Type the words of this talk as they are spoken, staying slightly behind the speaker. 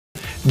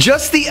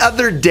Just the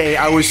other day,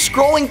 I was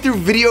scrolling through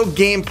video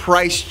game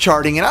price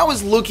charting and I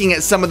was looking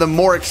at some of the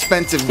more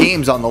expensive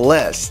games on the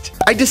list.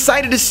 I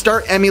decided to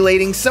start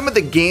emulating some of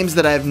the games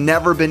that I've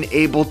never been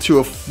able to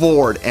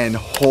afford, and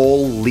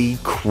holy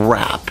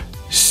crap,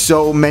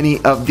 so many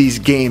of these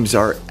games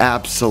are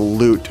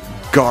absolute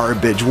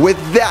garbage. With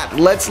that,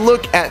 let's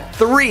look at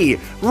 3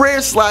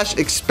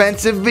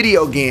 rare/expensive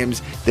video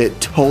games that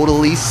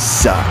totally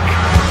suck.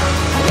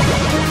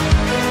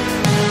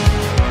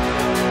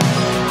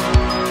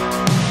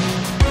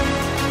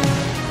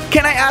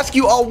 Can I ask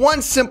you all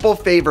one simple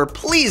favor?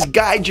 Please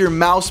guide your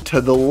mouse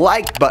to the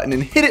like button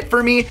and hit it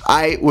for me.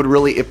 I would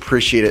really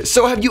appreciate it.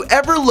 So have you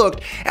ever looked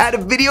at a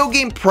video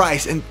game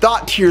price and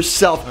thought to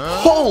yourself,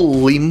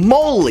 holy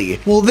moly?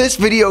 Well, this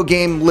video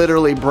game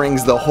literally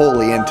brings the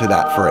holy into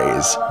that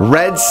phrase.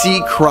 Red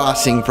Sea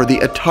Crossing for the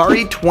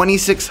Atari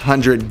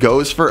 2600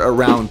 goes for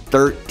around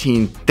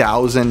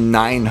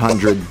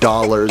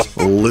 $13,900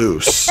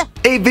 loose.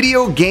 A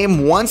video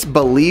game once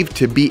believed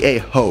to be a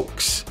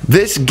hoax.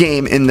 This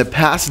game in the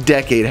past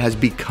decade has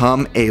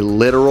become a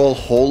literal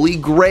holy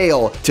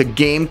grail to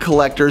game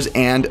collectors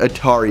and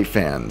Atari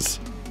fans.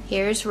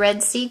 Here's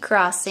Red Sea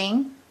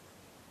Crossing.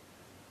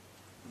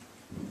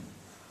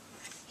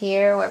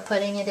 Here we're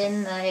putting it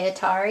in the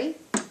Atari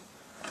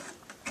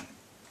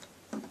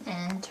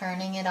and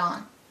turning it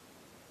on.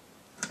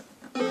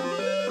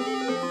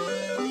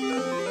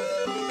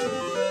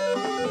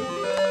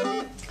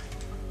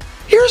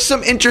 Here's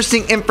some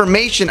interesting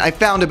information I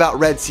found about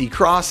Red Sea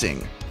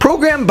Crossing.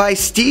 Programmed by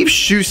Steve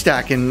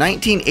Shustak in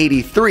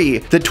 1983,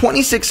 the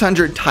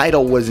 2600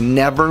 title was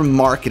never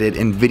marketed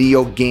in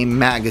video game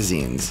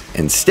magazines,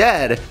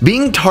 instead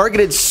being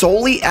targeted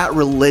solely at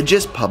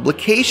religious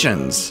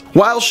publications.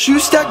 While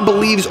Shustak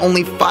believes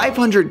only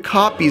 500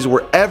 copies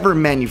were ever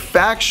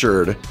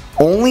manufactured,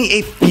 only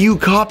a few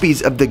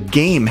copies of the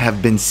game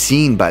have been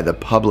seen by the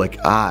public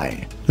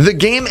eye. The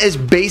game is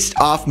based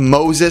off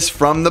Moses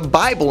from the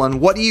Bible, and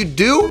what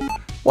do?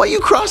 Well, you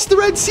cross the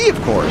Red Sea, of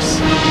course.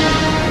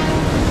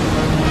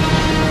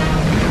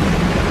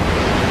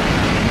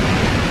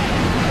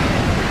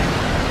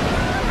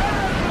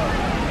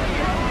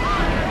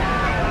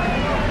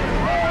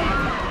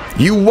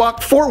 You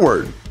walk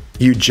forward,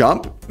 you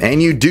jump,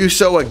 and you do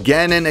so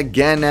again and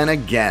again and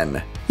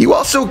again. You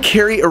also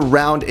carry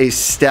around a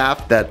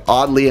staff that,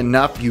 oddly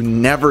enough, you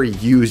never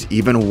use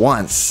even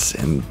once,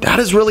 and that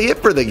is really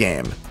it for the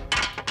game.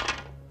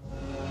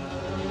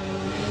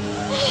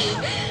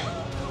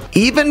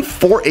 Even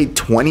for a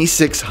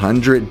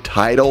 2600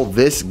 title,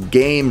 this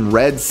game,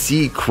 Red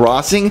Sea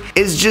Crossing,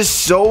 is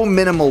just so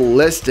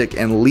minimalistic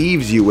and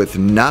leaves you with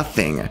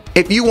nothing.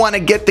 If you want to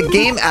get the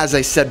game, as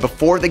I said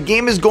before, the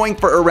game is going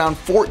for around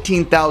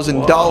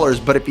 $14,000,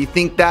 but if you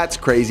think that's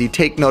crazy,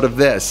 take note of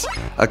this.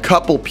 A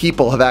couple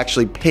people have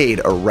actually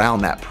paid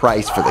around that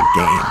price for the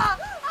game.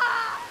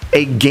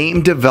 A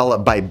game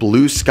developed by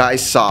Blue Sky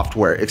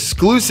Software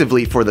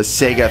exclusively for the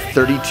Sega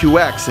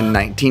 32X in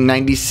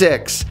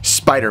 1996,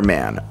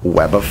 Spider-Man: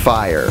 Web of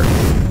Fire.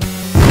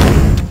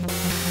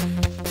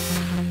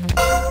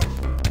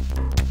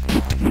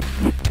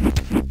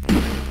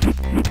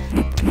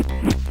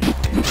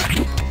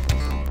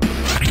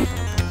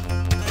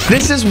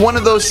 This is one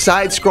of those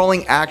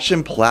side-scrolling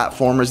action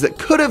platformers that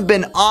could have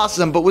been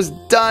awesome but was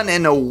done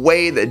in a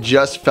way that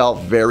just felt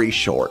very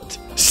short.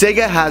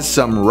 Sega has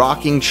some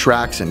rocking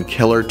tracks and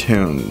killer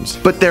tunes,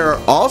 but there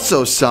are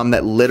also some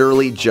that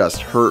literally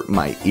just hurt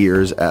my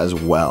ears as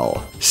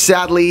well.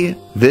 Sadly,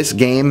 this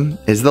game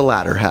is the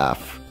latter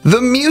half. The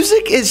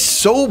music is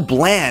so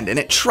bland and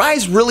it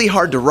tries really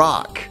hard to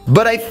rock,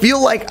 but I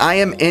feel like I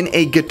am in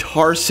a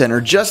Guitar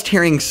Center just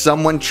hearing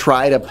someone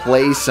try to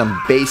play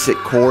some basic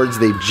chords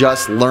they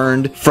just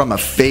learned from a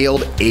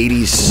failed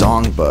 80s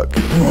songbook.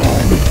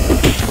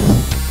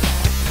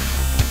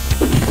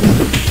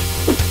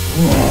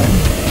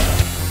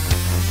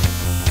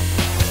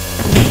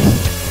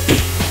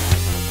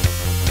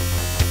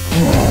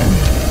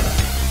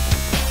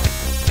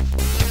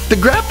 The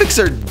graphics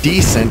are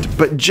decent,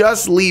 but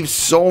just leave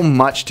so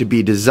much to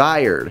be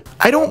desired.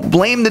 I don't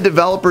blame the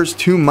developers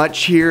too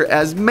much here,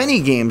 as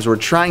many games were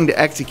trying to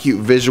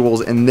execute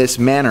visuals in this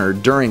manner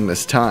during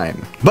this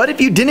time. But if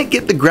you didn't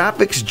get the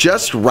graphics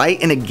just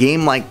right in a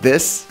game like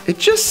this, it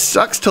just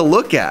sucks to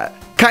look at.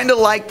 Kinda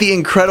like the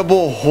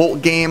Incredible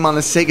Hulk game on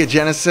the Sega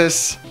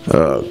Genesis.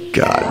 Oh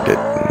god,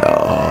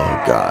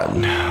 oh god,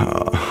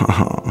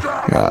 oh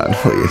god,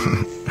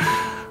 please.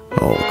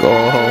 Oh,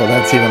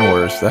 that's even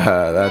worse.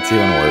 That's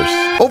even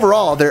worse.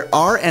 Overall, there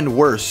are and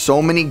were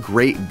so many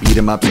great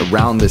beat-em-ups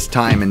around this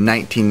time in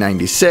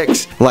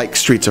 1996, like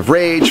Streets of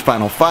Rage,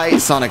 Final Fight,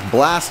 Sonic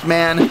Blast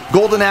Man,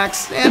 Golden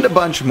Axe, and a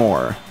bunch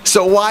more.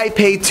 So why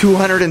pay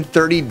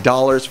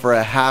 $230 for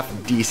a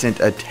half-decent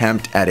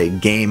attempt at a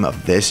game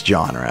of this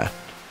genre?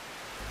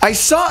 I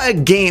saw a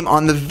game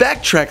on the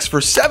Vectrex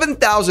for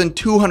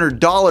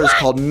 $7,200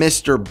 called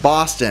Mr.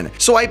 Boston.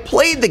 So I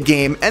played the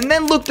game and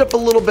then looked up a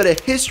little bit of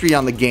history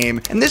on the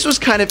game, and this was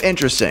kind of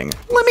interesting.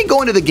 Let me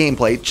go into the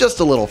gameplay just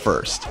a little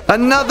first.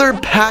 Another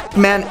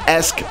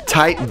Pac-Man-esque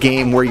type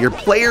game where your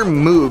player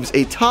moves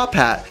a top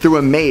hat through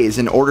a maze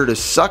in order to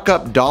suck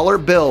up dollar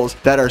bills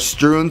that are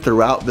strewn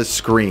throughout the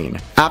screen.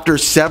 After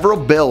several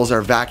bills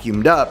are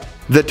vacuumed up,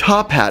 the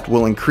top hat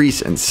will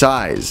increase in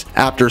size.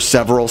 After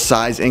several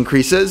size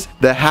increases,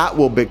 the hat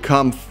will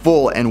become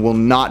full and will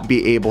not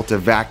be able to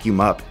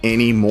vacuum up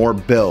any more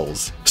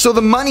bills. So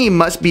the money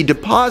must be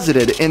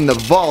deposited in the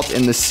vault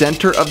in the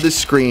center of the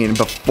screen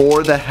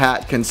before the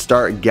hat can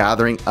start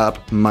gathering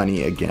up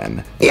money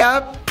again.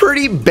 Yeah,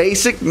 pretty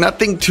basic,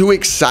 nothing too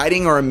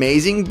exciting or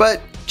amazing,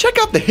 but check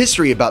out the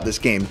history about this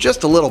game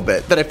just a little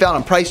bit that I found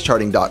on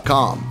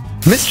pricecharting.com.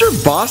 Mr.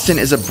 Boston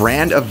is a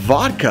brand of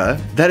vodka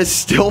that is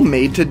still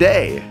made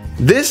today.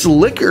 This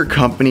liquor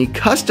company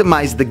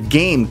customized the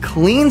game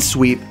clean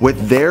sweep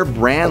with their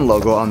brand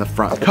logo on the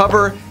front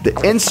cover, the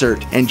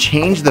insert, and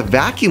changed the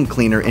vacuum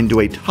cleaner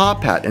into a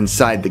top hat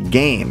inside the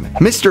game.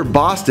 Mr.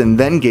 Boston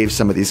then gave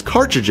some of these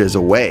cartridges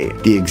away.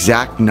 The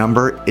exact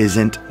number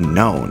isn't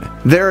known.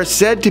 There are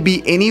said to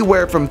be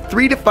anywhere from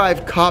 3 to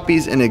 5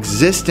 copies in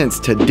existence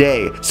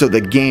today, so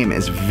the game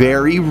is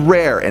very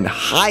rare and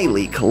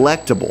highly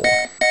collectible.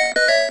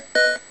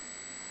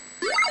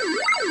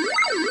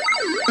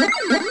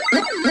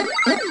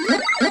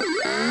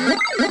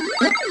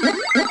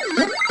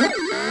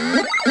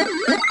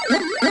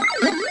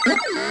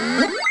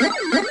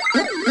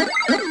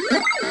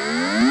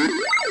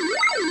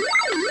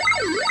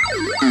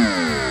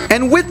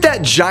 And with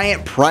that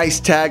giant price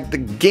tag, the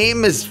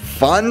game is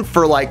fun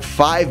for like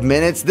 5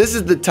 minutes. This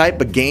is the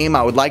type of game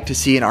I would like to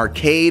see in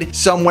arcade,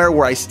 somewhere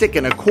where I stick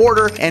in a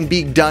quarter and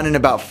be done in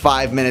about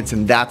 5 minutes,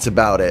 and that's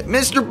about it.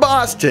 Mr.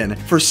 Boston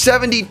for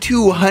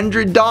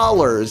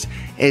 $7,200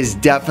 is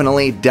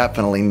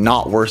definitely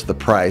not worth the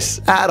price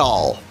at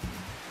all.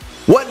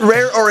 What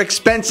rare or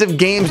expensive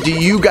games do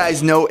you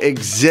guys know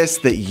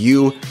exist that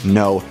you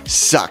know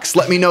sucks?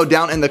 Let me know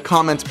down in the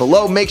comments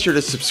below. Make sure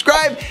to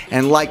subscribe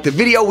and like the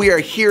video. We are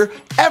here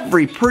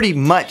every pretty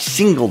much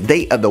single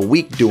day of the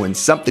week doing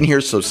something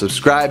here, so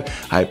subscribe.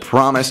 I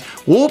promise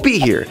we'll be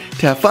here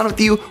to have fun with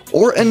you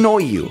or annoy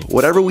you.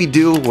 Whatever we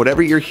do,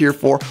 whatever you're here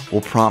for, we'll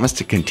promise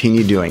to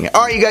continue doing it.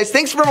 All right, you guys,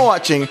 thanks for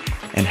watching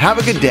and have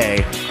a good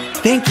day.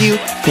 Thank you,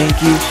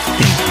 thank you,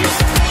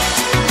 thank you.